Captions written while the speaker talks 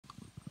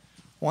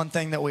one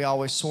thing that we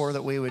always swore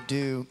that we would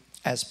do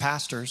as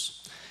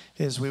pastors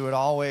is we would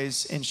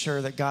always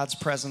ensure that God's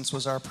presence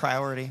was our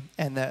priority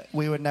and that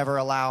we would never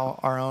allow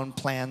our own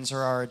plans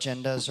or our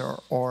agendas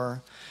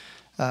or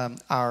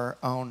our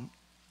own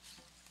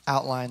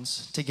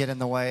outlines to get in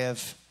the way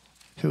of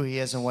who he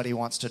is and what he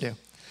wants to do.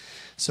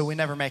 So we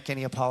never make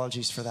any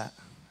apologies for that.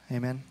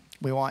 Amen.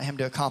 We want him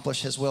to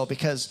accomplish his will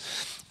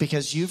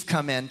because you've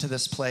come into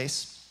this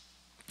place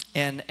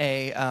in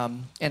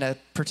a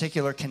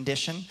particular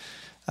condition.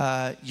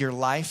 Your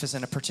life is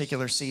in a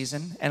particular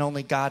season, and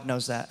only God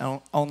knows that.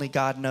 Only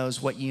God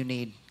knows what you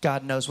need.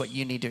 God knows what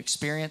you need to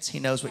experience. He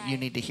knows what you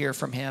need to hear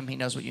from him. He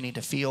knows what you need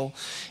to feel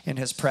in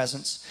his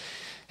presence.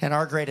 And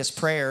our greatest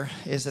prayer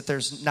is that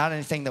there's not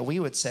anything that we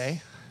would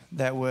say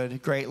that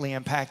would greatly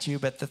impact you,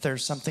 but that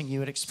there's something you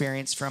would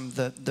experience from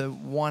the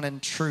one and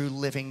true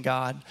living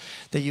God,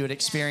 that you would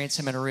experience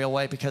him in a real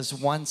way, because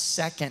 1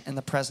 second in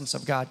the presence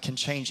of God can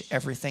change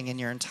everything in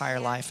your entire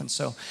life. And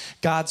so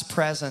God's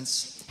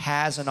presence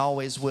has and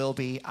always will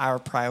be our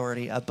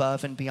priority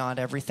above and beyond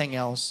everything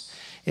else.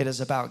 It is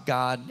about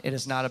God. It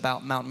is not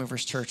about Mountain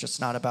Movers Church.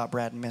 It's not about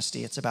Brad and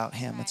Misty. It's about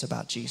him. It's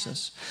about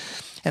Jesus.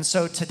 And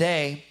so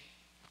today,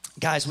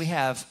 guys, we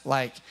have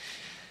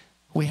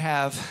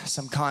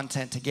some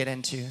content to get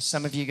into.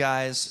 Some of you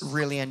guys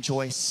really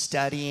enjoy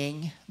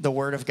studying the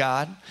Word of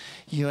God.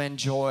 You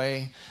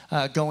enjoy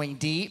going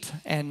deep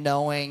and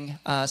knowing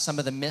some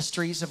of the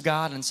mysteries of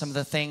God and some of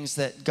the things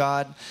that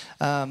God,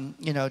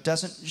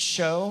 doesn't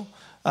show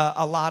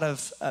a lot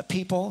of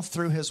people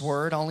through his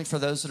Word, only for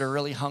those that are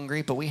really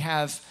hungry. But we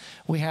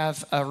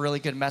have a really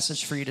good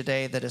message for you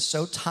today that is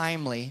so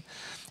timely.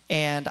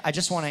 And I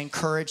just want to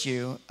encourage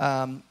you,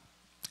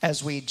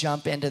 as we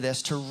jump into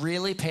this, to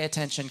really pay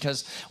attention,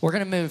 because we're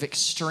going to move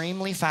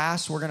extremely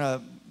fast. We're going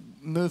to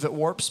move at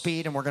warp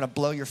speed, and we're going to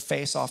blow your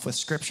face off with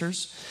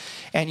scriptures.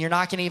 And you're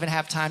not going to even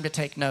have time to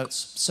take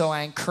notes. So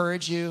I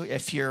encourage you,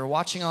 if you're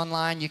watching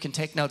online, you can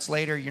take notes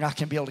later. You're not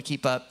going to be able to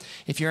keep up.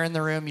 If you're in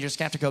the room, you're just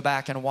going to have to go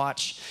back and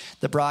watch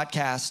the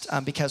broadcast,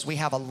 because we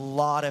have a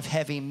lot of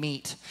heavy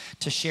meat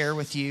to share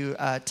with you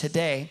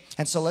today.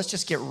 And so let's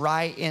just get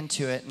right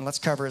into it, and let's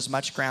cover as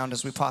much ground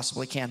as we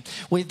possibly can.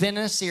 We've been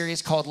in a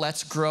series called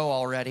Let's Grow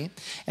already,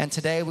 and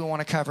today we want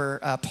to cover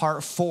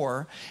part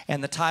 4,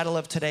 and the title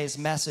of today's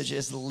message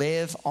is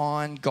Live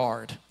on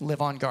Guard.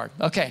 Live on Guard.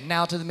 Okay,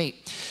 now to the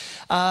meat.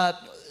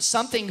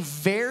 Something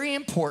very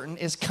important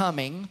is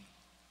coming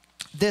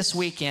this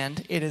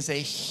weekend. It is a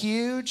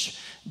huge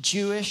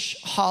Jewish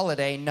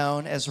holiday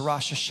known as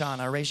Rosh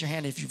Hashanah. Raise your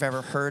hand if you've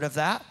ever heard of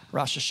that,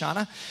 Rosh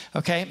Hashanah.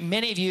 Okay,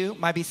 many of you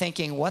might be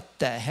thinking, what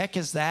the heck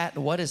is that?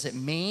 What does it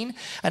mean?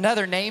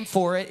 Another name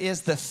for it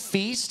is the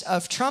Feast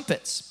of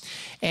Trumpets.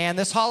 And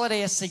this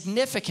holiday is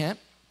significant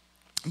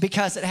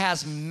because it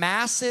has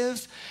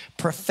massive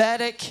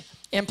prophetic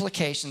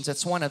implications.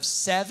 It's one of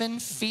 7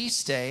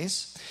 feast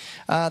days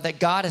that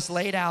God has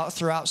laid out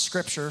throughout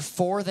Scripture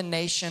for the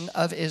nation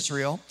of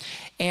Israel.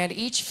 And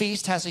each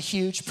feast has a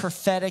huge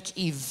prophetic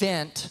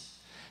event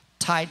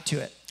tied to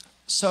it.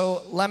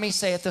 So let me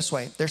say it this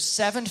way. There's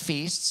 7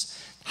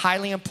 feasts,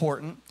 highly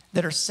important,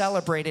 that are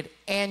celebrated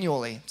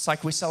annually. It's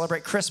like we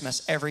celebrate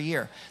Christmas every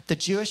year. The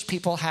Jewish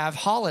people have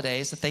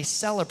holidays that they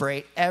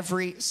celebrate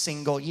every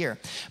single year.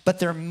 But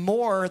they're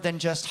more than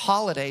just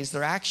holidays.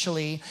 They're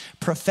actually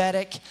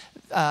prophetic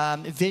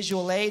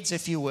visual aids,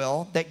 if you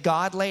will, that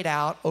God laid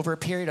out over a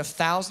period of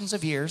thousands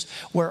of years,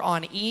 where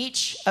on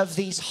each of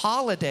these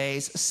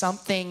holidays,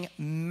 something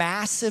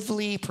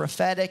massively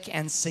prophetic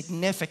and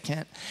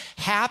significant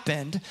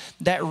happened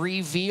that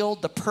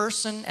revealed the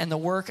person and the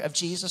work of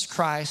Jesus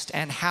Christ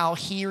and how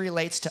he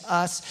relates to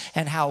us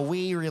and how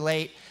we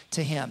relate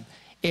to him.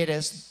 It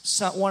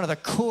is one of the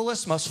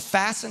coolest, most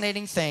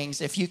fascinating things.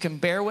 If you can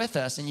bear with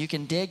us and you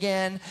can dig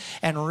in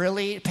and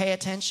really pay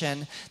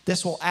attention,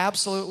 this will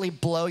absolutely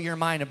blow your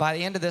mind. And by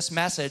the end of this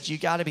message, you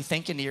got to be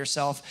thinking to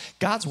yourself,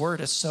 God's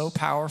word is so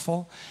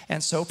powerful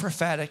and so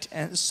prophetic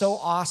and so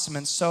awesome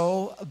and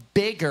so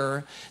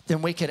bigger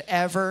than we could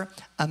ever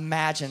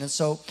imagine. And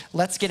so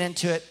let's get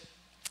into it.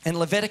 In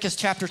Leviticus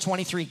chapter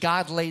 23,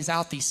 God lays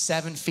out these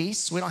 7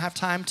 feasts. We don't have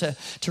time to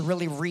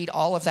really read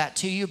all of that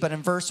to you, but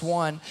in verse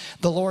 1,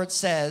 the Lord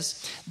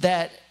says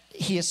that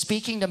he is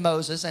speaking to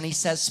Moses, and he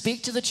says,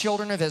 speak to the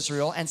children of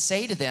Israel and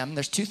say to them,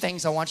 there's 2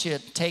 things I want you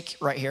to take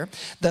right here.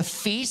 The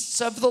feasts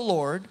of the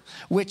Lord,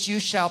 which you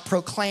shall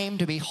proclaim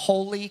to be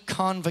holy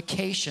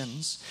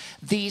convocations,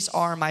 these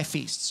are my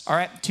feasts. All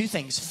right, 2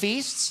 things.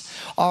 Feasts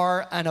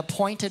are an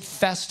appointed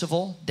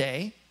festival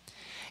day.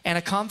 And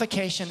a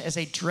convocation is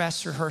a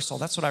dress rehearsal.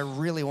 That's what I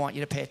really want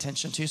you to pay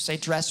attention to. Say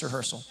dress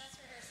rehearsal.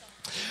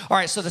 All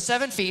right, so the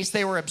 7 feasts,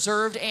 they were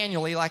observed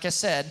annually, like I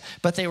said,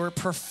 but they were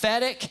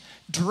prophetic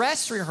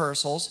dress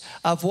rehearsals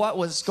of what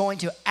was going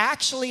to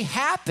actually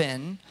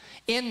happen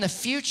in the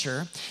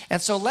future.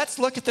 And so let's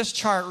look at this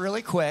chart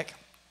really quick.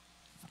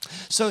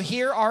 So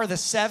here are the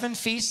 7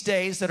 feast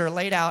days that are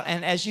laid out.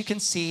 And as you can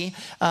see,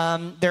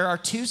 there are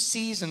 2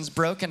 seasons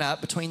broken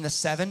up between the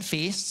 7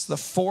 feasts. The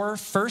 4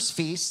 first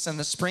feasts and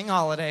the spring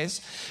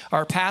holidays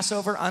are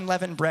Passover,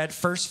 unleavened bread,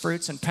 first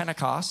fruits, and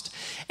Pentecost.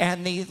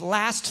 And the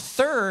last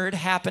third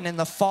happen in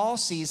the fall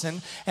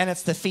season, and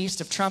it's the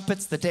Feast of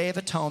Trumpets, the Day of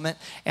Atonement,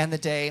 and the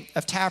Day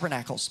of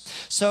Tabernacles.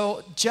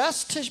 So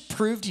just to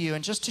prove to you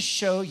and just to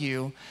show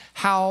you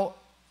how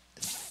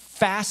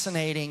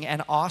fascinating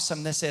and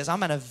awesome this is, I'm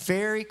going to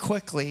very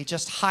quickly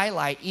just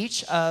highlight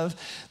each of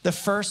the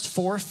first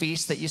 4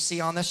 feasts that you see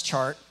on this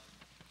chart,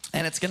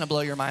 and it's going to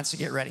blow your mind, so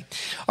get ready.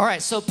 All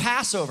right, so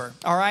Passover.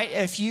 All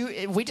right,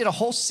 we did a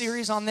whole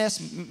series on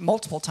this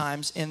multiple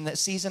times in the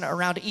season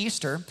around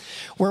Easter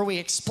where we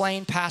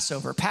explained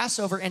Passover.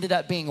 Passover ended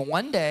up being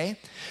one day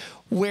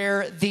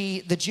where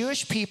the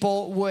Jewish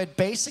people would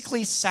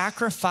basically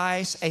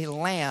sacrifice a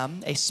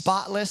lamb, a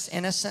spotless,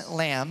 innocent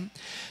lamb,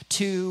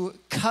 to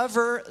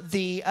cover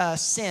the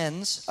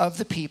sins of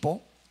the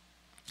people.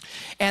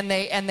 And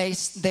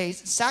they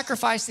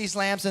sacrifice these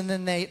lambs, and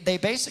then they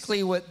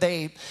basically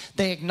they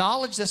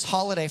acknowledge this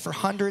holiday for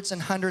hundreds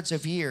and hundreds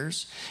of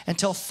years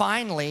until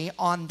finally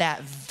on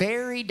that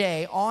very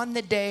day, on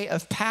the day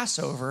of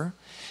Passover,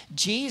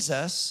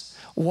 Jesus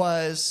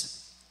was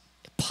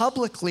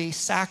publicly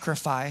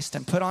sacrificed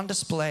and put on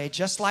display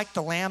just like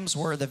the lambs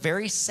were the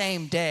very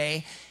same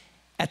day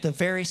at the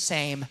very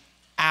same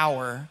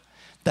hour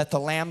that the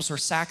lambs were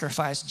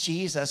sacrificed.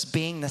 Jesus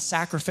being the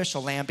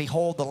sacrificial lamb,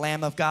 behold the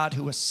Lamb of God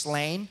who was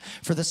slain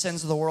for the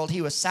sins of the world.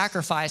 He was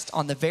sacrificed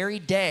on the very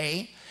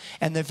day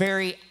and the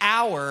very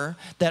hour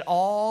that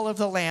all of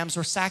the lambs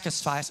were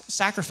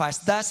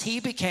sacrificed. Thus he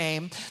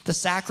became the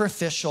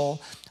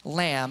sacrificial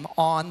lamb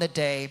on the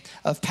day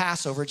of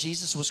Passover.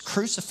 Jesus was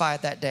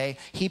crucified that day.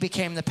 He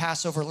became the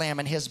Passover lamb,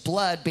 and his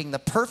blood, being the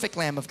perfect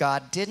Lamb of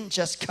God, didn't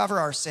just cover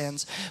our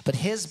sins, but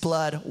his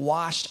blood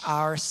washed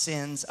our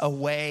sins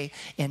away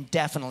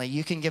indefinitely.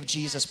 You can give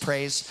Jesus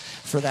praise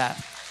for that.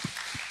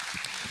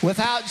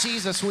 Without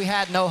Jesus, we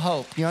had no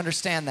hope. You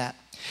understand that?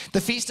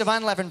 The Feast of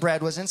Unleavened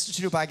Bread was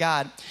instituted by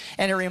God,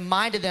 and it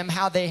reminded them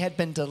how they had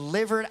been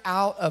delivered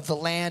out of the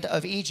land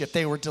of Egypt.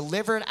 They were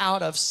delivered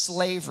out of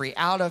slavery,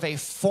 out of a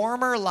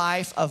former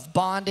life of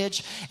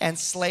bondage and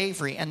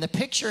slavery. And the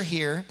picture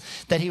here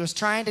that he was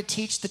trying to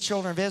teach the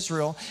children of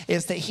Israel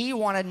is that he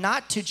wanted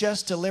not to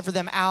just deliver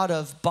them out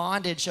of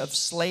bondage of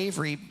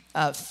slavery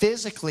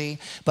physically,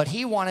 but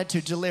he wanted to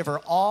deliver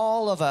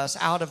all of us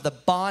out of the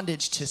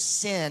bondage to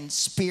sin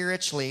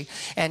spiritually.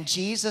 And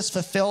Jesus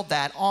fulfilled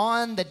that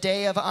on the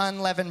day of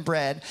unleavened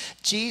bread.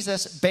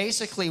 Jesus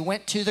basically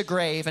went to the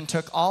grave and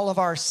took all of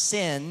our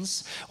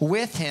sins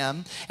with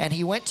him, and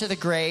he went to the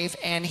grave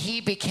and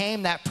he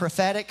became that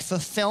prophetic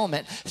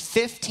fulfillment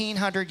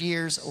 1,500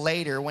 years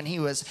later when he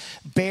was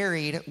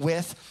buried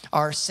with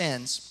our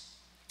sins.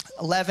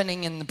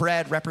 Leavening in the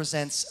bread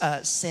represents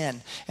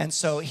sin. And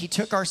so he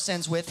took our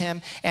sins with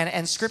him.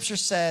 And scripture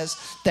says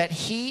that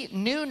he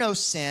knew no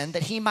sin,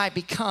 that he might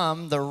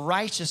become the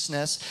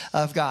righteousness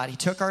of God. He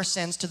took our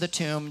sins to the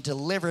tomb,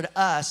 delivered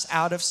us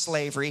out of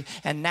slavery.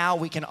 And now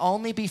we can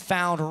only be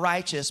found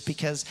righteous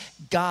because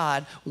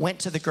God went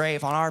to the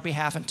grave on our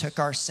behalf and took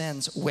our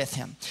sins with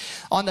him.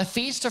 On the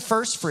Feast of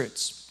First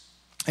Fruits,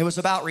 it was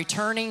about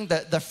returning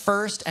the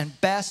first and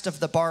best of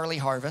the barley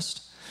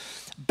harvest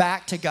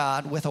back to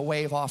God with a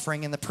wave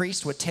offering, and the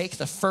priest would take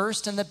the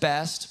first and the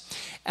best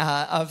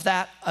of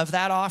that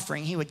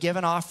offering. He would give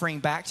an offering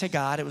back to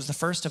God. It was the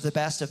first of the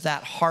best of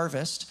that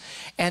harvest,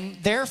 and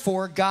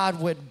therefore God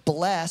would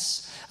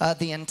bless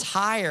the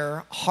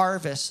entire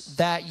harvest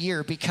that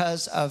year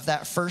because of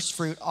that first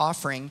fruit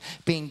offering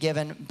being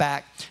given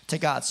back to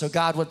God. So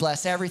God would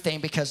bless everything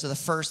because of the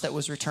first that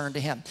was returned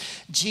to him.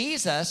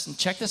 Jesus, and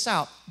check this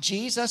out,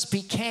 Jesus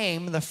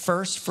became the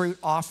first fruit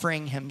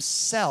offering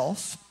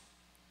himself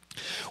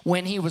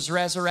when he was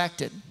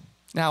resurrected.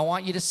 Now, I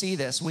want you to see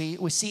this. We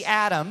see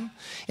Adam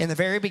in the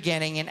very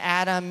beginning, and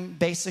Adam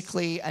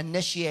basically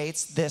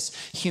initiates this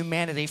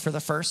humanity for the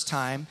first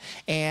time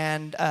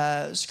and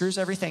screws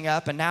everything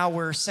up, and now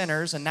we're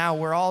sinners, and now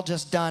we're all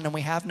just done, and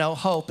we have no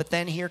hope. But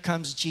then here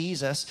comes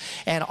Jesus,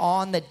 and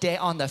on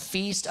the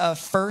Feast of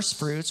First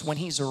Fruits, when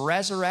he's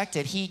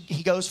resurrected,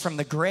 he goes from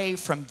the grave,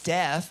 from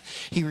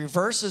death, he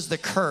reverses the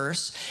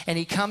curse, and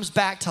he comes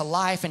back to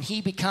life, and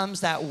he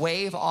becomes that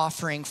wave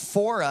offering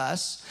for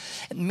us,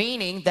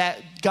 meaning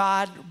that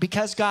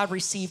because God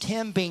received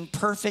him being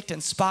perfect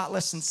and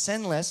spotless and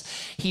sinless,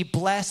 he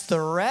blessed the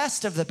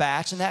rest of the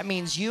batch. And that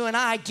means you and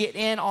I get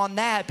in on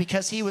that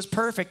because he was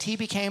perfect. He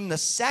became the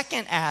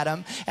second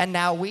Adam. And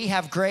now we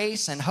have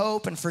grace and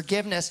hope and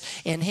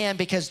forgiveness in him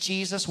because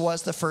Jesus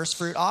was the first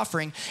fruit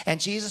offering. And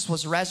Jesus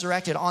was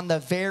resurrected on the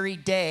very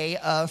day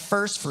of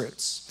first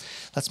fruits.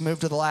 Let's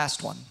move to the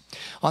last one.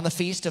 On the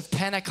Feast of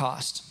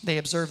Pentecost, they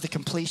observed the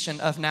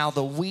completion of now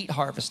the wheat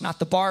harvest, not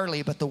the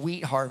barley, but the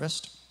wheat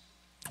harvest,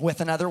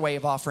 with another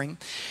wave offering,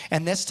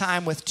 and this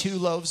time with 2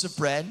 loaves of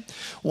bread.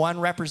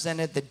 One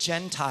represented the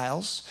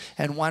Gentiles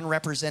and one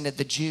represented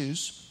the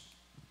Jews.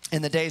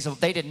 in the days of,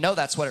 they didn't know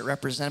that's what it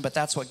represented, but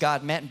that's what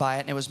God meant by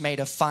it. And it was made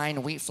of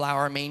fine wheat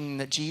flour, meaning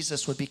that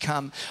Jesus would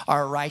become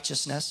our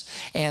righteousness.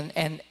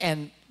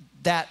 And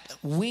that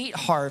wheat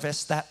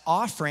harvest, that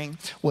offering,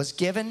 was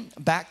given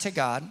back to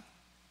God.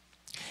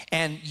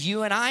 And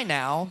you and I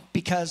now,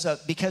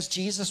 because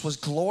Jesus was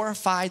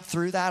glorified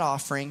through that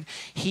offering,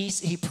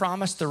 he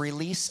promised the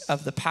release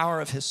of the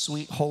power of his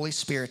sweet Holy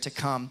Spirit to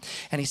come.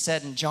 And he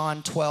said in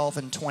John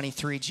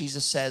 12:23,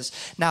 Jesus says,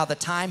 "Now the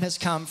time has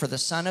come for the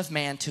Son of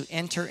Man to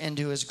enter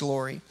into his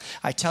glory.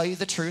 I tell you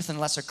the truth,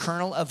 unless a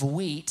kernel of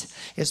wheat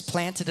is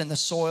planted in the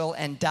soil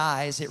and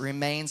dies, it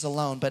remains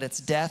alone. But its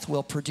death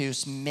will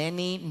produce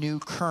many new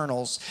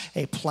kernels,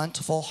 a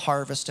plentiful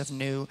harvest of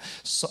new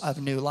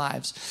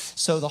lives."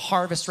 So the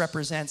harvest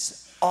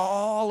represents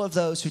all of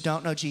those who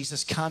don't know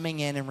Jesus coming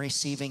in and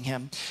receiving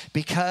him,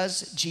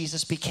 because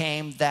Jesus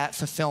became that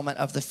fulfillment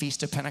of the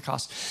Feast of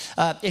Pentecost.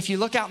 If you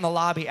look out in the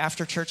lobby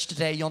after church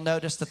today, you'll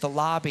notice that the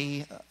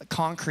lobby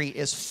concrete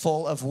is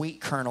full of wheat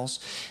kernels.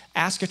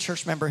 Ask a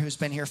church member who's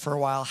been here for a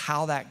while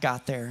how that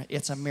got there.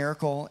 It's a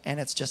miracle, and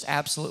it's just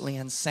absolutely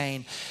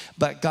insane.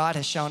 But God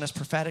has shown us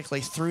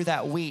prophetically through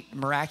that wheat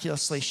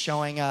miraculously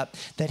showing up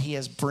that he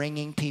is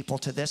bringing people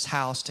to this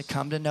house to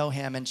come to know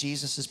him, and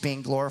Jesus is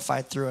being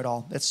glorified through it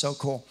all. It's so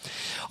cool.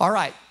 All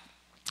right.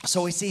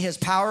 So we see his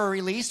power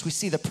released. We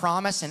see the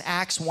promise in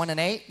Acts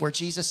 1:8 where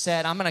Jesus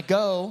said, "I'm going to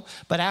go,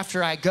 but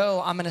after I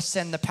go, I'm going to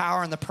send the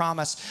power and the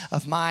promise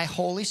of my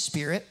Holy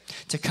Spirit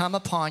to come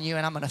upon you,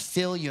 and I'm going to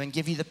fill you and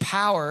give you the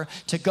power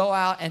to go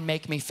out and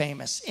make me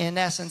famous." In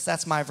essence,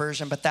 that's my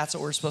version, but that's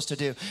what we're supposed to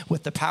do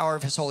with the power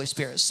of his Holy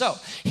Spirit. So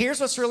here's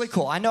what's really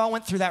cool. I know I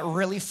went through that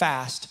really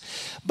fast,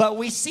 but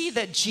we see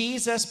that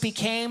Jesus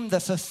became the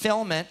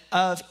fulfillment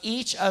of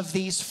each of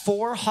these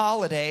 4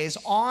 holidays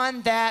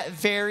on that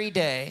very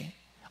day.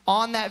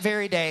 On that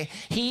very day,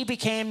 he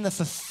became the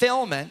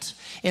fulfillment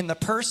in the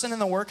person and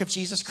the work of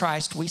Jesus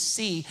Christ. We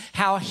see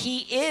how he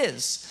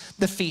is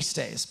the feast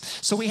days.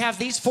 So we have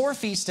these 4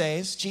 feast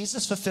days.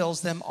 Jesus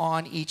fulfills them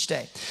on each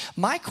day.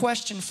 My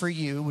question for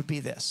you would be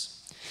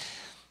this.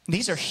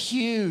 These are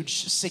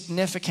huge,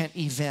 significant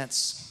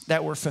events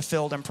that were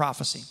fulfilled in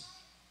prophecy.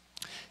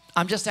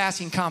 I'm just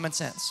asking common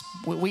sense.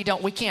 We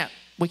can't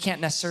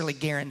necessarily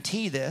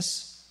guarantee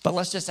this, but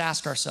let's just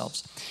ask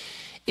ourselves.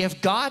 If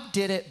God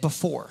did it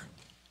before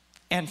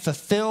and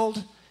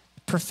fulfilled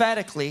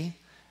prophetically,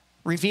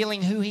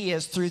 revealing who he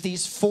is through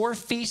these 4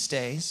 feast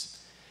days,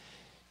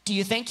 do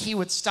you think he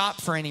would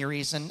stop for any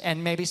reason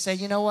and maybe say,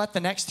 you know what,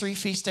 the next 3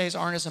 feast days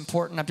aren't as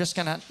important.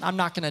 I'm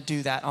not gonna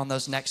do that on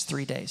those next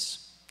 3 days.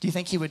 Do you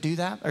think he would do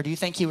that? Or do you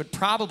think he would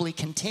probably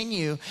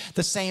continue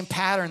the same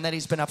pattern that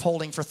he's been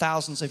upholding for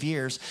thousands of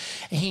years?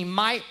 He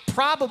might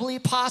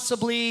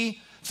possibly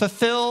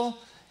fulfill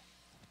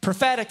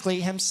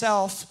prophetically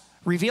himself,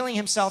 revealing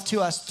himself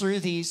to us through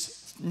these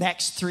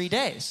next 3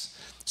 days.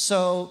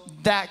 So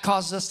that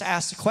causes us to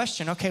ask the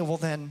question, okay, well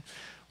then,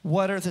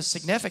 what are the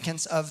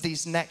significance of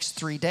these next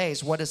 3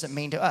 days? What does it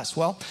mean to us?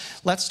 Well,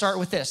 let's start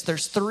with this.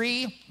 There's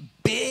 3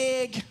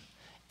 big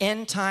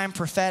end-time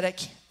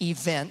prophetic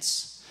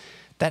events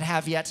that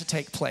have yet to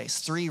take place.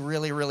 3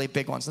 really, really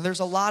big ones. And there's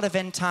a lot of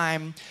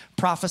end-time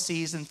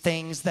prophecies and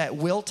things that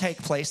will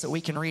take place that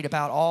we can read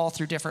about all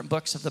through different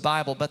books of the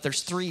Bible, but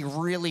there's 3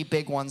 really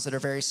big ones that are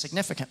very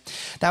significant.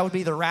 That would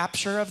be the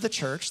rapture of the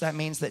church. That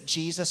means that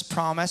Jesus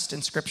promised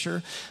in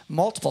Scripture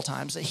multiple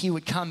times that he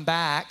would come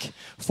back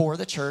for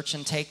the church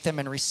and take them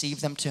and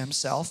receive them to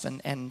himself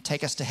and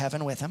take us to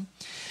heaven with him.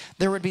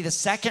 There would be the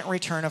second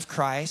return of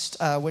Christ,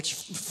 which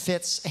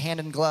fits hand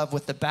in glove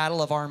with the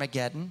Battle of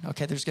Armageddon.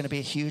 Okay, there's going to be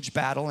a huge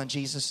battle, and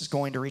Jesus is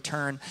going to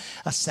return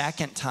a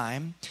second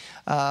time.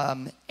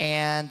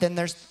 And then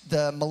there's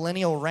the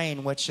millennial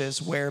reign, which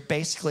is where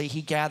basically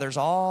he gathers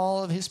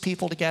all of his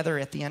people together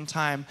at the end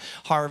time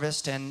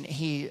harvest, and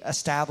he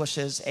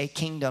establishes a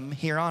kingdom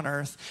here on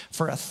earth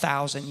for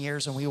 1,000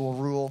 years, and we will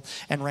rule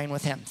and reign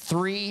with him.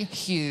 3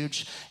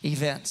 huge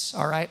events,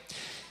 all right?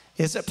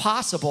 Is it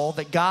possible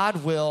that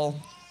God will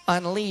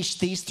unleash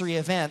these 3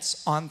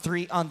 events on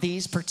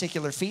these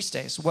particular feast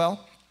days?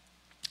 Well,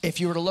 if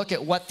you were to look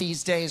at what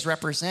these days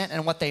represent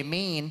and what they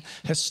mean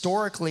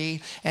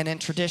historically and in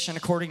tradition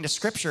according to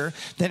Scripture,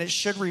 then it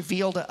should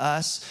reveal to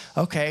us,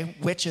 okay,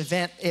 which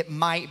event it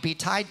might be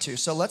tied to.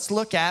 So let's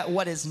look at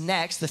what is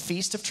next, the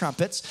Feast of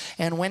Trumpets.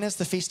 And when is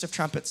the Feast of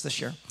Trumpets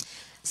this year?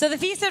 So the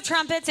Feast of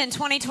Trumpets in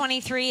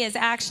 2023 is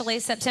actually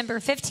September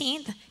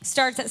 15th.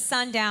 Starts at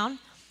sundown,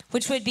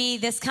 which would be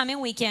this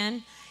coming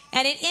weekend.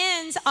 And it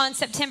ends on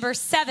September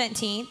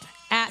 17th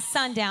at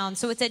sundown.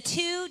 So it's a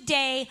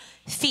 2-day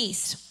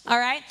feast, all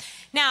right?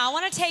 Now, I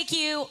want to take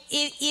you,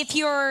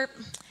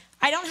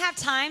 I don't have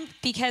time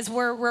because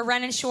we're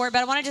running short, but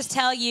I want to just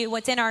tell you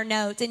what's in our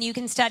notes, and you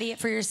can study it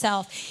for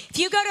yourself. If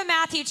you go to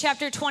Matthew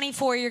chapter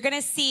 24, you're going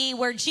to see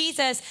where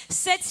Jesus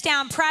sits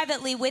down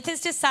privately with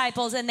his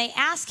disciples, and they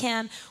ask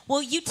him,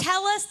 will you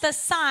tell us the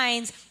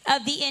signs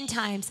of the end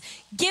times?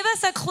 Give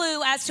us a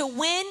clue as to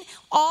when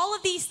all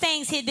of these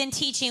things he had been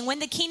teaching, when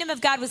the kingdom of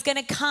God was going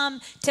to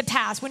come to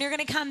pass, when you're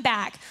going to come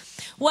back.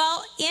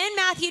 Well, in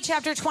Matthew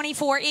chapter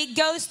 24, it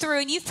goes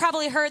through, and you've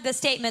probably heard the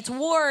statements,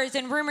 wars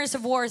and rumors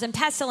of wars and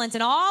pestilence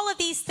and all of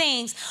these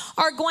things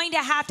are going to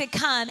have to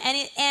come.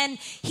 And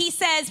he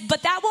says,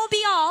 but that won't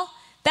be all.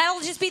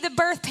 That'll just be the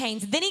birth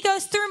pains. Then he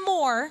goes through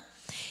more.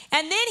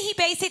 And then he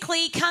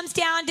basically comes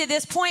down to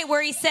this point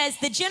where he says,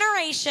 the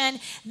generation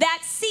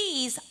that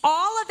sees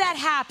all of that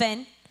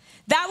happen,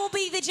 that will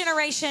be the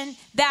generation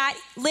that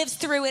lives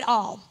through it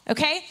all,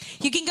 okay?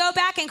 You can go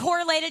back and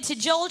correlate it to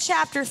Joel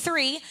chapter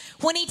 3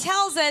 when he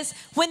tells us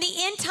when the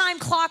end time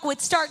clock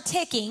would start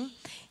ticking.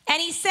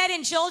 And he said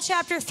in Joel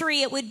chapter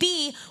 3, it would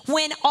be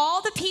when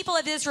all the people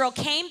of Israel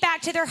came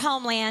back to their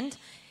homeland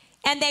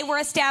and they were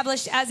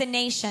established as a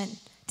nation.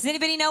 Does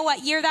anybody know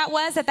what year that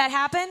was that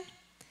happened?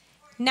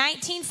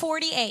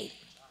 1948,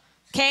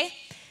 okay?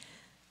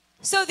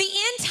 So the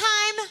end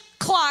time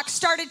clock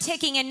started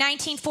ticking in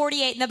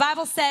 1948, and the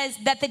Bible says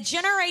that the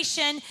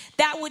generation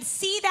that would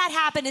see that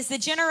happen is the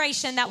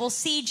generation that will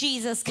see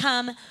Jesus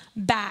come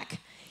back.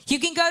 You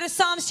can go to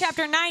Psalms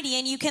chapter 90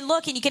 and you can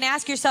look and you can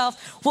ask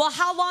yourself, well,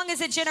 how long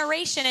is a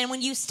generation? And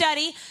when you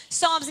study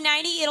Psalms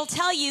 90, it'll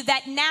tell you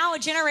that now a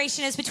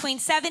generation is between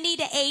 70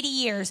 to 80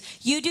 years.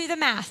 You do the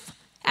math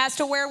as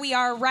to where we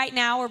are right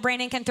now, or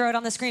Brandon can throw it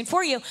on the screen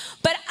for you.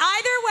 But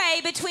either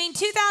way, between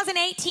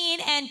 2018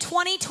 and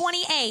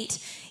 2028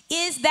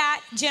 is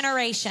that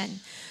generation.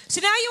 So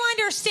now you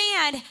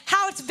understand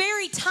how it's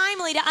very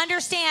timely to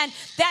understand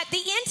that the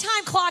end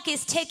time clock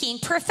is ticking.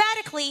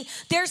 Prophetically,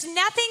 there's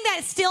nothing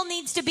that still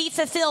needs to be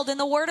fulfilled in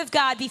the Word of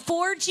God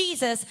before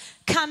Jesus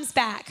comes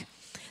back.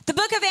 The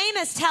book of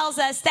Amos tells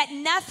us that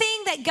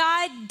nothing that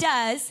God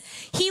does,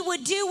 he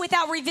would do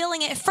without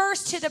revealing it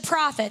first to the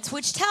prophets,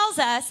 which tells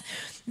us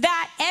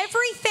that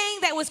everything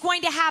that was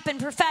going to happen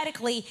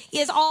prophetically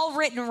is all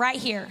written right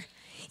here.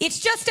 It's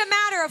just a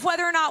matter of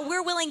whether or not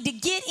we're willing to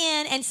get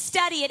in and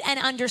study it and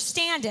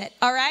understand it,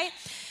 all right?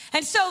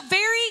 And so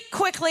very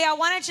quickly, I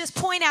want to just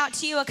point out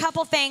to you a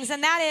couple things,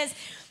 and that is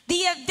the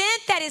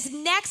event that is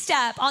next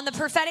up on the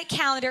prophetic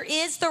calendar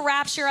is the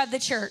rapture of the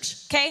church,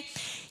 okay?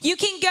 You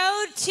can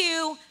go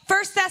to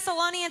 1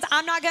 Thessalonians.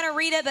 I'm not going to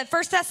read it, but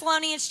 1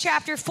 Thessalonians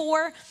chapter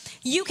 4.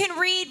 You can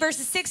read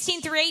verses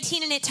 16 through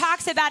 18, and it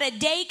talks about a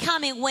day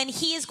coming when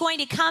he is going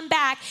to come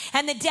back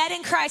and the dead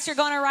in Christ are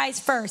going to rise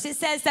first. It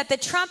says that the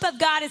trump of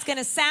God is going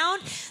to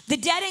sound. The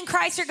dead in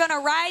Christ are going to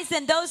rise,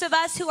 and those of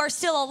us who are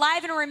still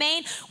alive and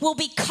remain will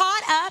be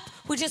caught up,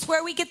 which is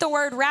where we get the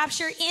word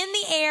rapture, in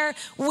the air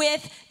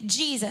with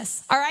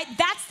Jesus. All right,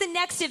 that's the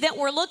next event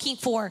we're looking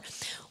for.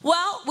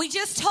 Well, we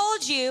just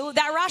told you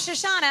that Rosh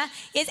Hashanah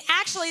is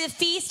actually the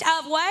feast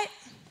of what?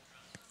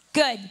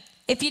 Good.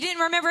 If you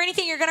didn't remember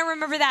anything, you're going to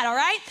remember that, all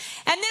right?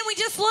 And then we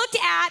just looked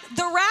at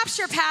the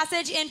rapture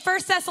passage in 1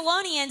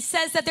 Thessalonians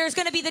says that there's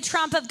going to be the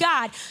trump of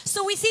God.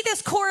 So we see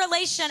this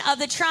correlation of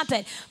the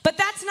trumpet, but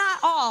that's not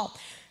all.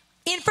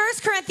 In 1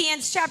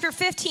 Corinthians chapter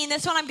 15,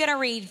 this one I'm going to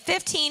read,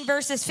 15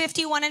 verses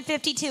 51 and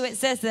 52, it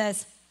says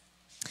this.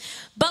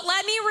 But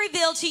let me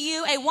reveal to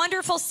you a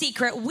wonderful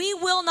secret. We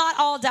will not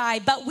all die,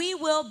 but we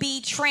will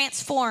be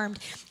transformed.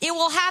 It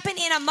will happen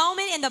in a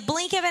moment, in the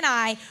blink of an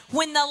eye,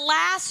 when the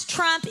last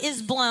trump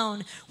is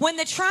blown. When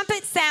the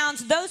trumpet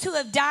sounds, those who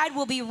have died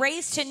will be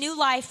raised to new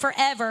life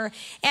forever,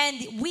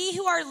 and we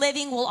who are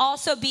living will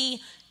also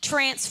be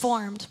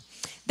transformed.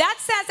 That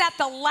says at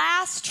the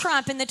last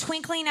trump, in the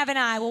twinkling of an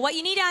eye. Well, what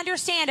you need to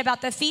understand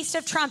about the Feast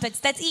of Trumpets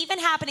that's even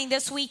happening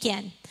this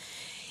weekend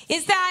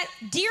is that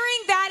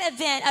during that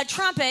event, a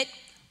trumpet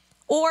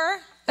or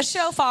a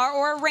shofar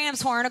or a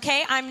ram's horn,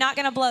 okay? I'm not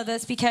going to blow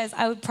this because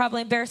I would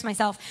probably embarrass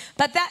myself.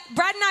 But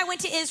Brad and I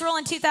went to Israel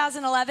in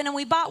 2011, and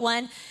we bought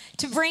one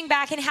to bring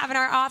back and have in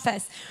our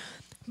office.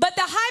 But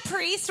the high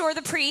priest or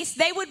the priest,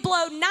 they would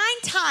blow 9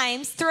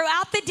 times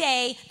throughout the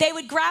day. They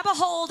would grab a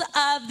hold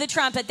of the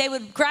trumpet. They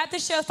would grab the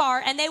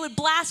shofar, and they would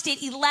blast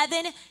it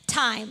 11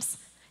 times.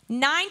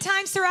 9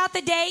 times throughout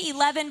the day,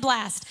 11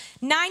 blasts.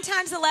 9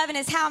 times 11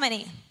 is how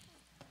many?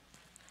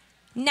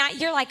 Now,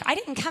 you're like, I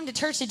didn't come to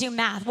church to do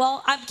math.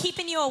 Well, I'm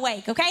keeping you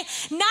awake, okay?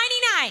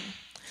 99.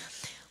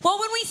 Well,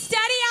 when we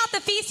study out the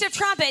Feast of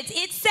Trumpets,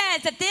 it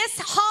says that this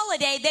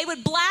holiday, they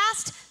would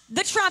blast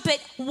the trumpet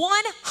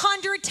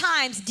 100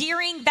 times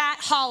during that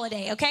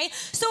holiday, okay?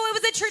 So it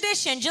was a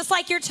tradition, just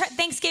like your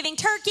Thanksgiving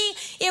turkey.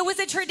 It was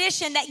a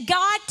tradition that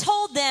God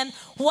told them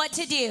what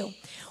to do.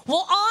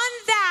 Well,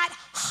 on that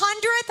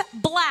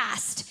 100th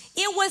blast,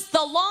 it was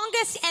the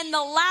longest and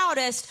the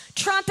loudest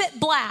trumpet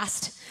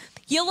blast.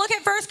 You look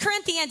at 1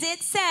 Corinthians,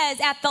 it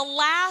says at the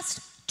last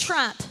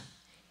trump,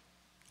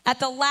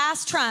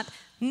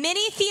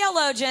 many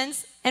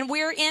theologians, and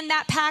we're in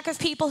that pack of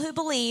people who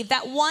believe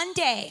that one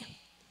day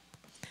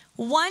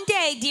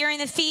during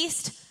the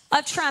Feast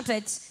of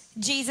Trumpets,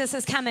 Jesus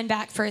is coming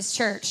back for his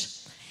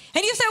church.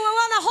 And you say,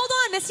 well, now hold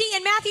on, Misty.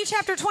 In Matthew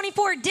chapter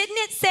 24, didn't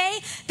it say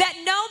that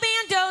no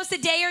man knows the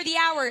day or the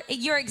hour?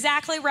 You're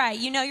exactly right.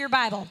 You know your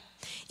Bible.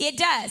 It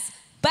does.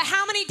 But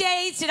how many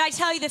days did I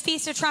tell you the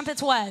Feast of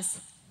Trumpets was?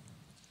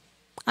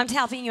 I'm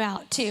helping you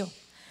out, too.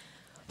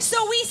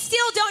 So we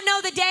still don't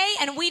know the day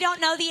and we don't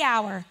know the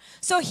hour.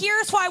 So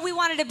here's why we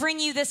wanted to bring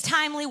you this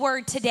timely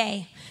word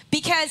today.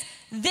 Because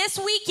this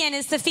weekend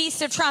is the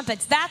Feast of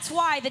Trumpets. That's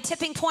why the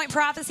Tipping Point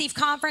Prophecy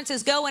Conference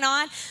is going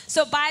on.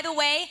 So by the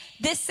way,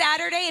 this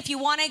Saturday, if you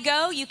want to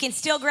go, you can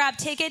still grab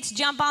tickets,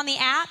 jump on the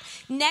app.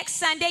 Next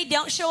Sunday,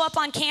 don't show up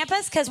on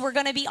campus because we're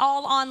going to be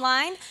all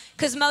online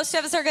because most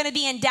of us are going to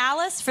be in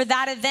Dallas for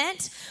that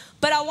event.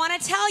 But I want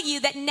to tell you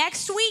that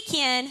next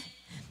weekend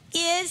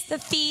is the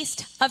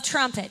Feast of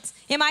Trumpets.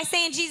 Am I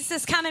saying Jesus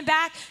is coming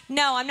back?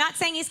 No, I'm not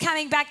saying he's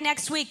coming back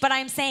next week, but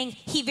I'm saying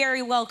he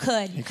very well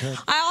could. He could.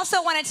 I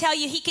also want to tell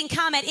you he can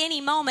come at any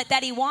moment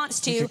that he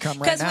wants to.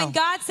 Because when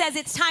God says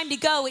it's time to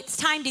go, it's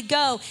time to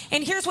go.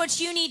 And here's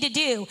what you need to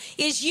do,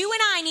 is you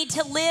and I need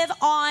to live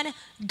on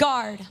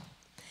guard.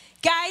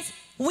 Guys,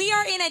 we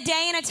are in a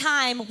day and a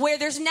time where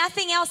there's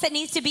nothing else that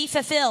needs to be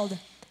fulfilled.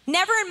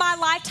 Never in my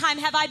lifetime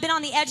have I been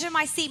on the edge of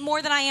my seat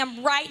more than I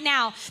am right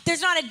now. There's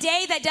not a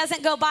day that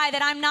doesn't go by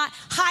that I'm not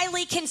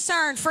highly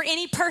concerned for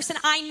any person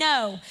I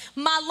know,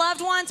 my loved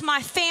ones, my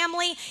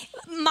family,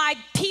 my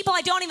people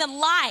I don't even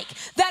like,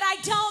 that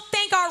I don't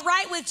think are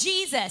right with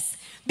Jesus,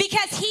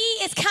 because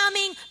he is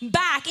coming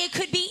back. It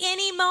could be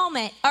any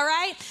moment, all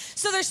right?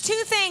 So there's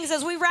two things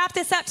as we wrap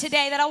this up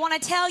today that I want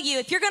to tell you.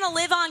 If you're going to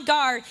live on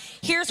guard,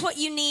 here's what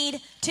you need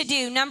to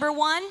do. Number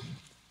one,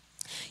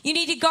 you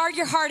need to guard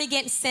your heart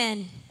against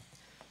sin.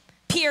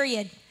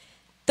 Period.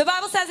 The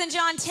Bible says in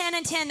John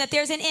 10:10 that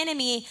there's an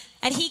enemy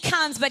and he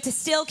comes but to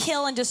steal,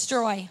 kill, and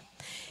destroy.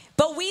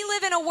 But we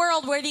live in a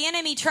world where the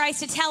enemy tries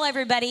to tell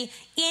everybody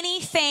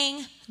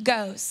anything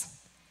goes.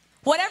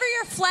 Whatever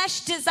your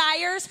flesh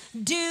desires,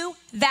 do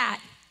that.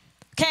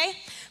 Okay?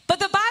 But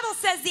the Bible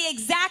says the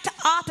exact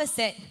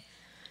opposite.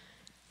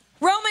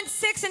 Romans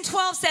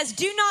 6:12 says,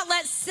 do not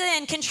let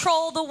sin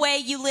control the way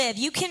you live.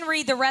 You can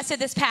read the rest of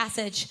this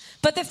passage.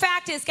 But the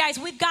fact is, guys,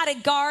 we've got to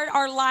guard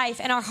our life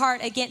and our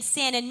heart against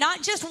sin. And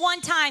not just one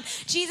time,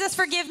 Jesus,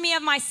 forgive me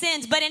of my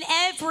sins, but in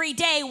every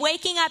day,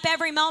 waking up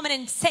every moment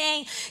and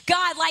saying,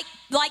 God,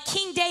 like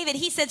King David,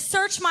 he said,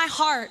 search my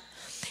heart.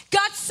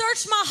 God,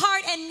 search my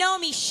heart and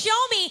know me.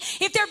 Show me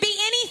if there be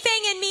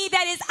anything in me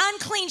that is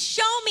unclean.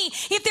 Show me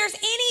if there's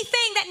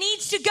anything that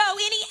needs to go,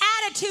 any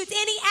attitudes,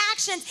 any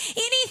actions,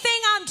 anything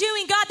I'm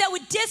doing, God, that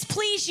would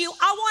displease you.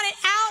 I want it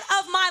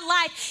out of my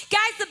life.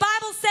 Guys, the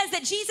Bible says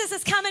that Jesus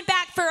is coming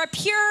back for a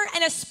pure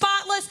and a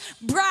spotless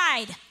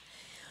bride.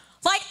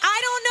 Like, I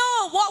don't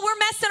know what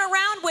we're messing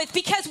around with,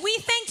 because we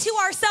think to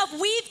ourselves,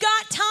 we've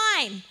got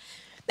time.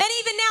 And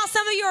even now,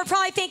 some of you are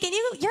probably thinking,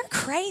 you're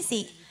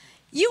crazy.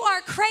 You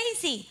are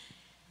crazy.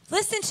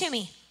 Listen to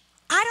me.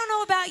 I don't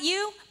know about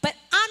you, but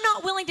I'm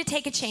not willing to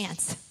take a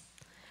chance.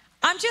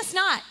 I'm just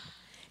not.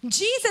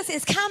 Jesus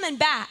is coming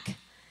back.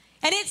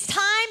 And it's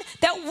time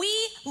that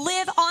we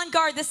live on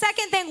guard. The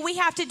second thing we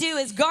have to do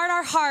is guard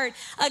our heart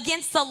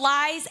against the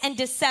lies and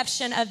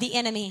deception of the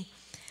enemy.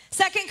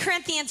 2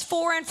 Corinthians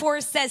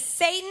 4:4 says,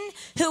 Satan,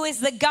 who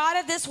is the god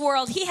of this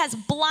world, he has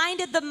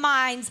blinded the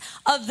minds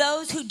of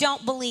those who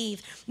don't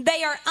believe.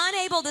 They are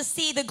unable to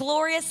see the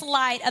glorious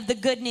light of the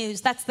good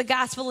news. That's the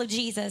gospel of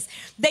Jesus.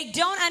 They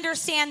don't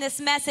understand this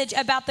message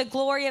about the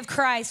glory of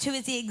Christ, who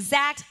is the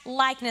exact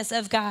likeness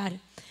of God.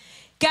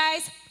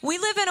 Guys, we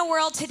live in a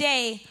world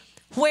today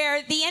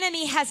where the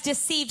enemy has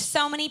deceived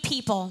so many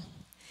people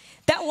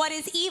that what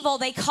is evil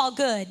they call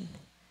good,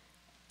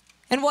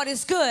 and what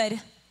is good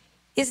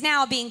is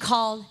now being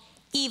called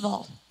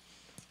evil.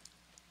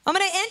 I'm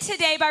going to end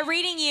today by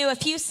reading you a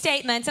few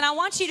statements, and I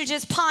want you to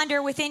just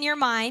ponder within your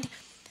mind,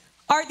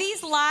 are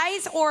these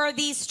lies or are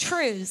these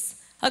truths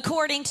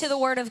according to the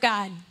Word of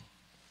God?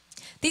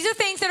 These are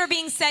things that are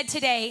being said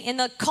today in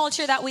the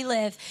culture that we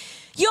live.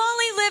 You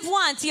only live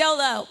once,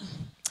 YOLO.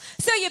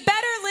 So you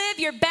better live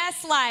your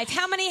best life.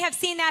 How many have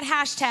seen that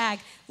hashtag?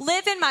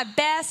 Living my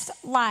best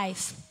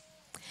life.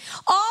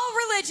 All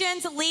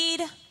religions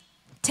lead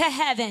to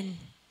heaven.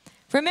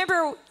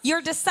 Remember,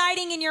 you're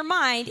deciding in your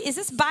mind, is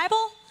this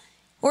Bible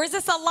or is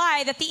this a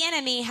lie that the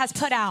enemy has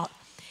put out?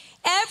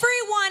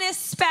 Everyone is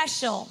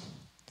special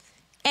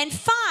and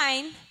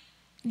fine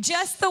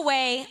just the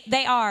way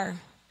they are.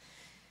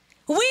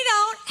 We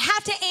don't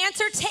have to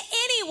answer to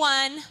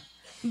anyone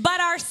but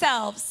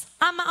ourselves.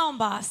 I'm my own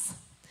boss.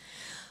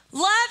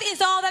 Love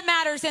is all that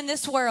matters in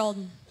this world.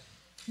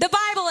 The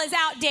Bible is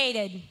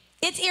outdated.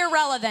 It's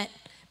irrelevant.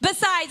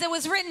 Besides, it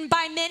was written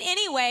by men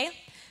anyway,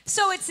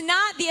 so it's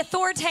not the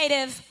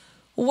authoritative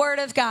Word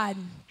of God.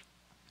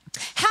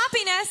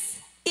 Happiness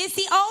is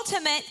the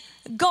ultimate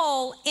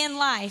goal in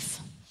life.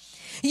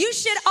 You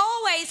should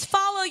always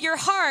follow your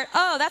heart.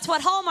 Oh, that's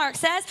what Hallmark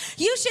says.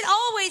 You should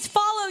always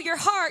follow your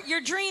heart,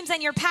 your dreams,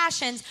 and your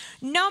passions,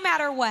 no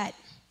matter what.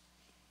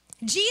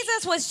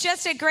 Jesus was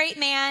just a great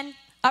man,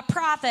 a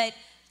prophet,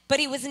 but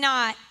he was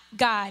not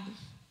God.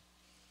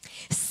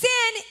 Sin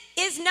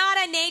is not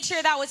a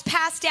nature that was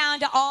passed down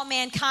to all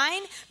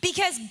mankind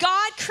because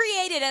God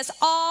created us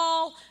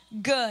all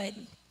good.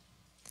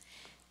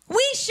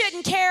 We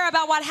shouldn't care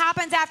about what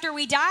happens after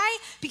we die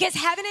because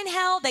heaven and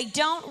hell, they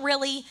don't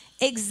really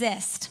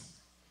exist.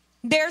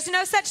 There's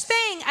no such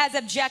thing as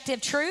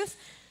objective truth.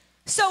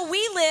 So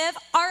we live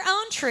our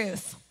own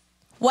truth,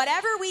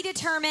 whatever we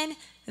determine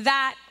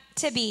that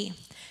to be.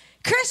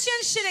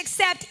 Christians should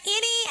accept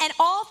any and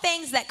all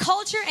things that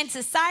culture and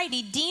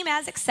society deem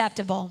as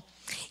acceptable,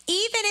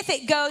 even if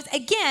it goes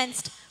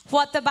against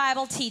what the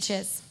Bible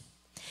teaches.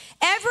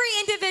 Every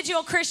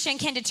individual Christian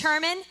can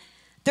determine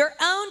their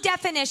own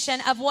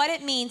definition of what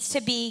it means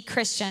to be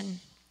Christian.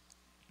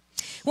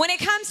 When it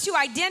comes to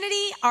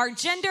identity, our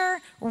gender,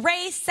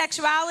 race,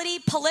 sexuality,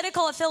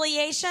 political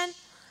affiliation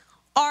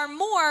are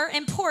more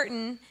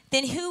important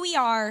than who we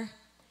are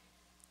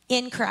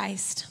in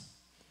Christ.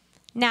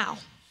 Now,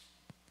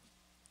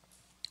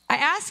 I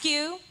ask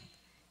you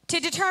to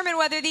determine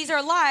whether these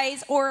are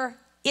lies or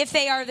if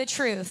they are the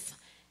truth.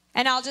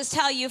 And I'll just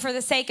tell you for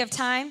the sake of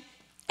time,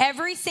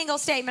 every single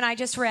statement I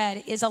just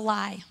read is a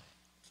lie.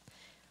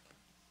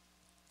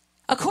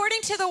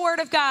 According to the Word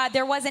of God,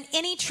 there wasn't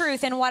any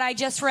truth in what I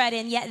just read,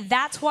 and yet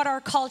that's what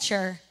our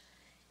culture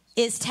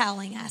is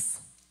telling us.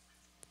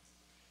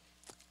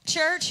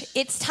 Church,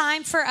 it's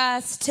time for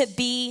us to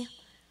be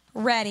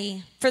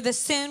ready for the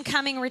soon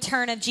coming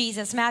return of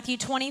Jesus. Matthew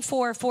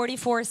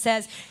 24:44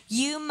 says,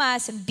 you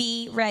must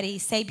be ready.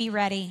 Say, be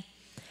ready.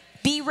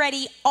 Be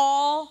ready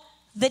all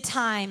the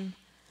time,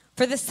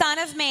 for the Son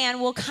of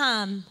Man will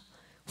come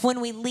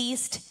when we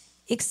least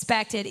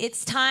expect it.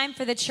 It's time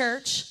for the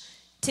church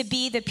to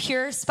be the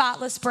pure,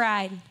 spotless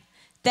bride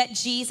that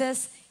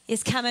Jesus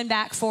is coming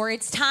back for.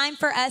 It's time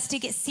for us to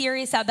get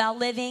serious about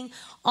living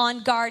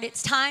on guard.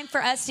 It's time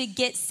for us to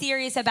get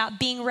serious about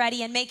being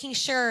ready and making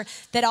sure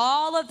that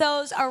all of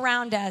those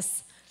around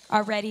us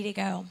are ready to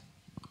go.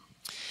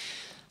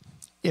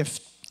 If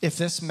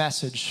this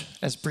message,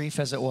 as brief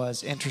as it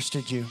was,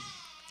 interested you,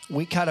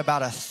 we cut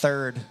about a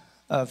third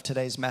of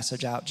today's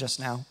message out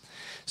just now.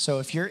 So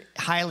if you're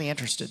highly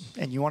interested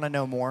and you want to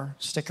know more,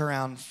 stick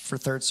around for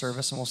third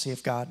service and we'll see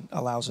if God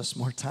allows us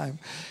more time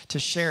to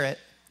share it.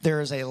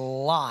 There is a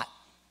lot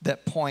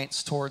that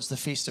points towards the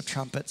Feast of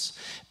Trumpets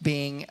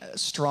being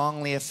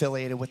strongly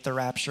affiliated with the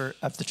rapture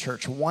of the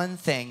church. One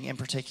thing in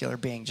particular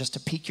being, just to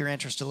pique your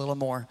interest a little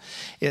more,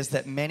 is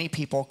that many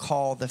people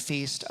call the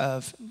Feast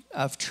of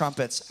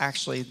Trumpets,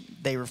 actually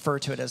they refer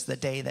to it as the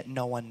day that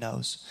no one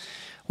knows,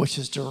 which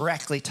is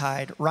directly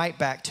tied right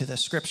back to the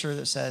scripture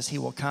that says he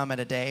will come at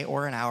a day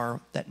or an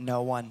hour that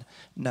no one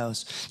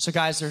knows. So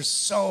guys, there's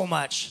so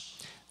much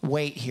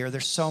weight here.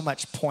 There's so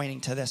much pointing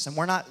to this. And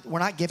we're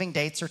not giving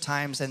dates or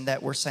times and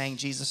that we're saying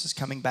Jesus is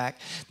coming back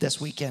this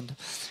weekend.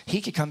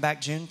 He could come back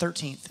June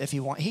 13th if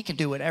he wants. He can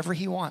do whatever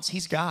he wants.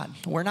 He's God.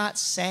 We're not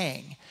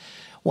saying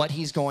what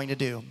he's going to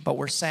do, but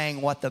we're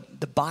saying what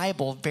the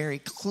Bible very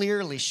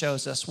clearly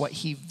shows us what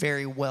he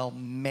very well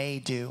may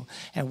do.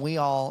 And we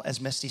all, as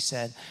Misty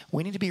said,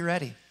 we need to be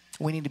ready.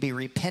 We need to be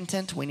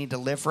repentant. We need to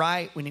live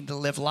right. We need to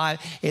live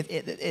life.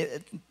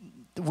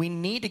 We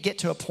need to get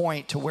to a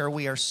point to where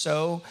we are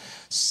so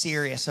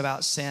serious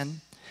about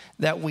sin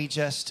that we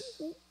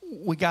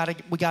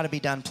gotta be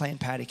done playing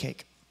patty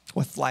cake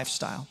with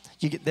lifestyle.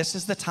 This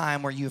is the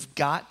time where you've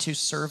got to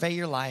survey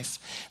your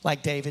life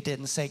like David did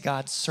and say,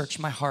 God, search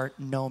my heart,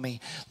 know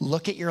me.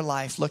 Look at your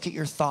life, look at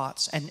your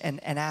thoughts,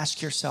 and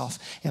ask yourself,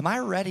 am I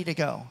ready to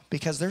go?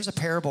 Because there's a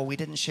parable we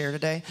didn't share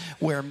today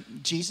where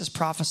Jesus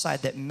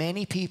prophesied that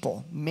many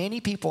people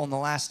in the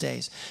last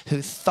days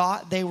who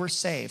thought they were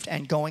saved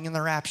and going in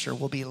the rapture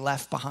will be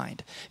left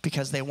behind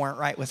because they weren't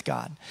right with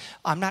God.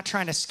 I'm not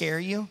trying to scare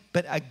you,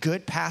 but a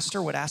good pastor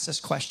would ask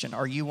this question,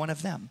 are you one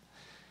of them?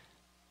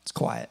 It's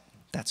quiet.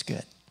 That's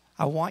good.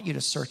 I want you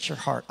to search your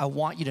heart. I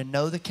want you to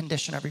know the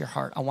condition of your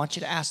heart. I want you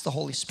to ask the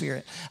Holy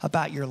Spirit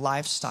about your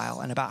lifestyle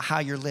and about how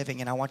you're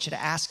living. And I want you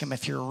to ask him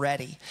if you're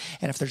ready.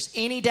 And if there's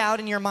any doubt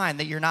in your mind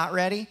that you're not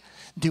ready,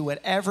 do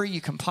whatever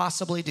you can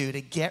possibly do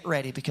to get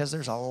ready, because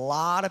there's a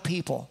lot of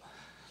people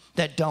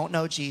that don't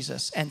know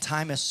Jesus, and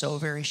time is so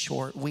very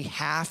short. We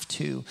have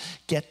to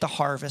get the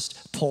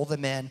harvest, pull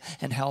them in,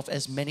 and help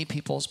as many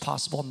people as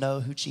possible know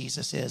who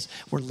Jesus is.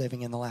 We're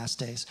living in the last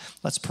days.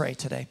 Let's pray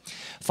today.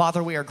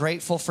 Father, we are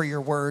grateful for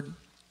your word.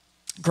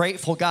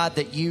 Grateful, God,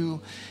 that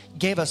you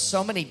gave us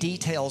so many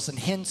details and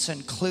hints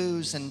and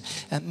clues and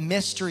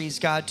mysteries,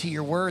 God, to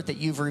your word that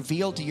you've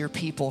revealed to your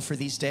people for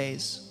these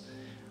days.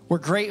 We're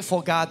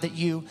grateful, God, that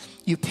you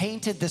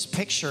painted this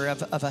picture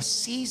of a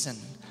season.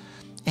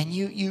 And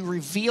you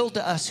revealed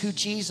to us who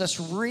Jesus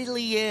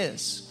really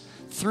is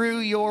through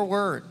your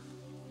word.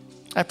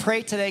 I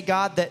pray today,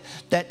 God,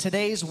 that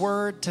today's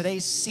word,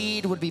 today's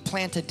seed would be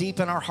planted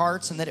deep in our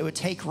hearts, and that it would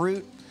take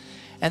root,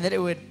 and that it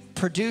would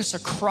produce a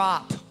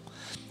crop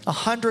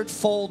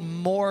 100-fold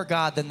more,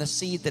 God, than the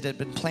seed that had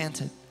been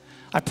planted.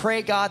 I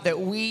pray, God, that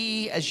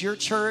we as your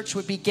church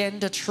would begin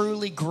to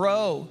truly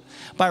grow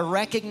by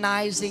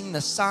recognizing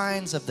the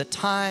signs of the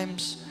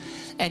times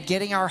and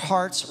getting our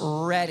hearts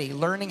ready,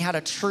 learning how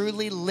to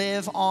truly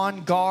live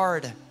on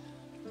guard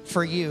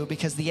for you,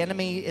 because the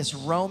enemy is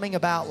roaming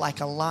about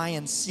like a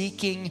lion,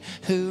 seeking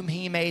whom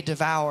he may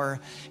devour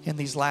in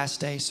these last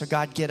days. So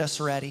God, get us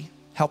ready.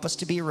 Help us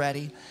to be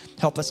ready.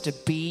 Help us to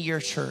be your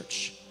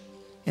church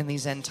in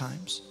these end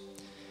times.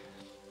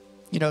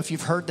 You know, if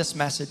you've heard this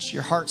message,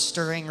 your heart's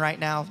stirring right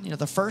now, you know,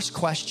 the first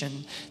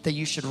question that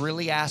you should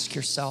really ask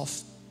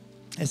yourself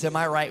is, am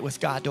I right with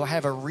God? Do I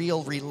have a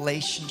real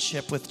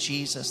relationship with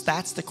Jesus?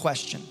 That's the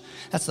question.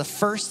 That's the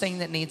first thing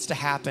that needs to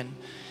happen,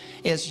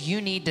 is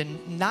you need to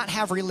not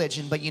have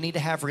religion, but you need to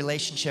have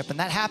relationship. And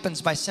that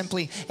happens by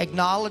simply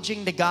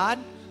acknowledging to God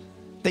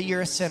that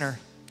you're a sinner.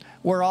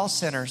 We're all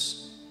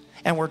sinners,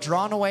 and we're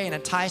drawn away and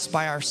enticed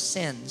by our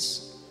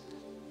sins.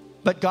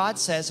 But God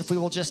says if we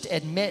will just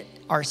admit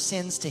our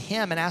sins to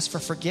him and ask for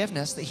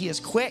forgiveness, that he is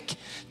quick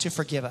to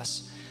forgive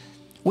us.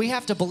 We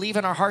have to believe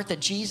in our heart that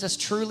Jesus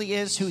truly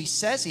is who he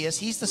says he is.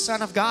 He's the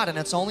Son of God, and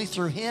it's only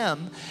through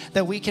him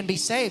that we can be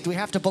saved. We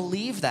have to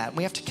believe that.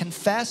 We have to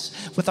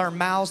confess with our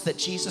mouths that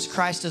Jesus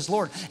Christ is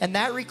Lord. And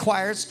that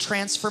requires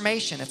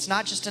transformation. It's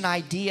not just an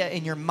idea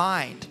in your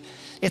mind.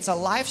 It's a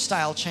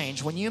lifestyle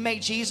change. When you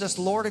make Jesus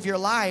Lord of your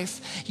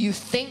life, you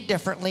think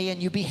differently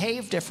and you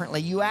behave differently.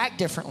 You act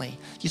differently.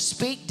 You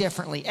speak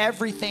differently.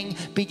 Everything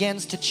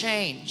begins to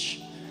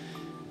change.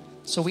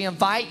 So we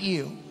invite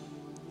you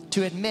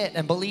to admit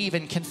and believe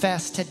and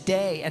confess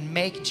today and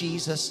make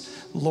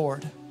Jesus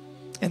Lord.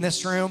 In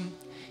this room,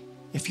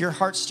 if your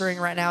heart's stirring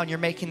right now and you're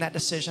making that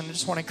decision, I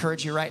just want to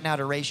encourage you right now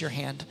to raise your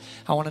hand.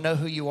 I want to know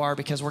who you are,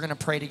 because we're going to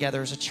pray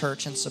together as a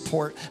church in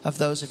support of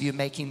those of you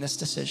making this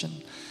decision.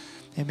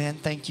 Amen.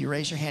 Thank you.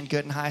 Raise your hand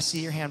good and high. I see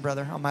your hand,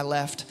 brother, on my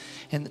left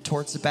and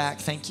towards the back.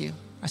 Thank you.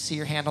 I see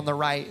your hand on the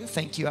right.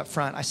 Thank you up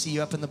front. I see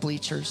you up in the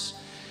bleachers.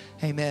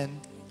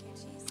 Amen.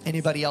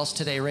 Anybody else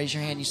today, raise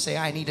your hand. You say,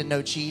 I need to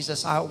know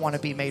Jesus. I want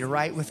to be made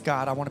right with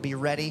God. I want to be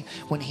ready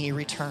when he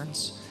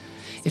returns.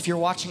 If you're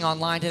watching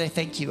online today,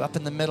 thank you. Up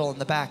in the middle, in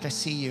the back, I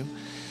see you.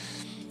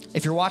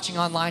 If you're watching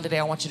online today,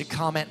 I want you to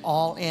comment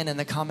all in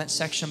the comment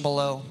section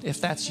below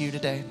if that's you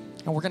today.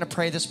 And we're going to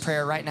pray this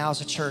prayer right now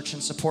as a church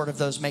in support of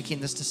those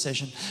making this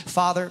decision.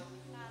 Father,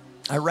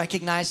 I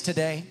recognize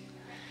today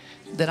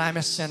that I'm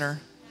a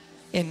sinner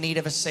in need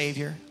of a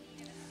Savior.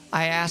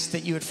 I ask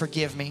that you would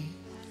forgive me.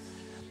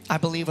 I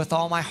believe with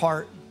all my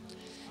heart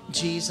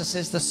Jesus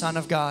is the Son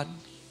of God.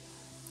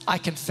 I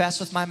confess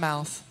with my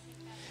mouth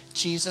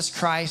Jesus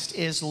Christ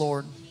is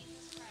Lord.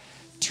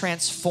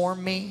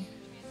 Transform me,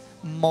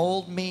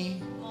 mold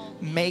me,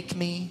 make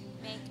me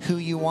who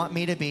you want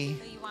me to be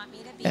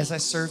as I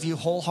serve you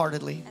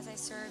wholeheartedly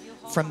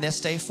from this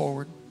day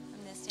forward.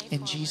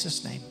 In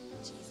Jesus' name,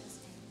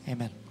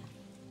 amen.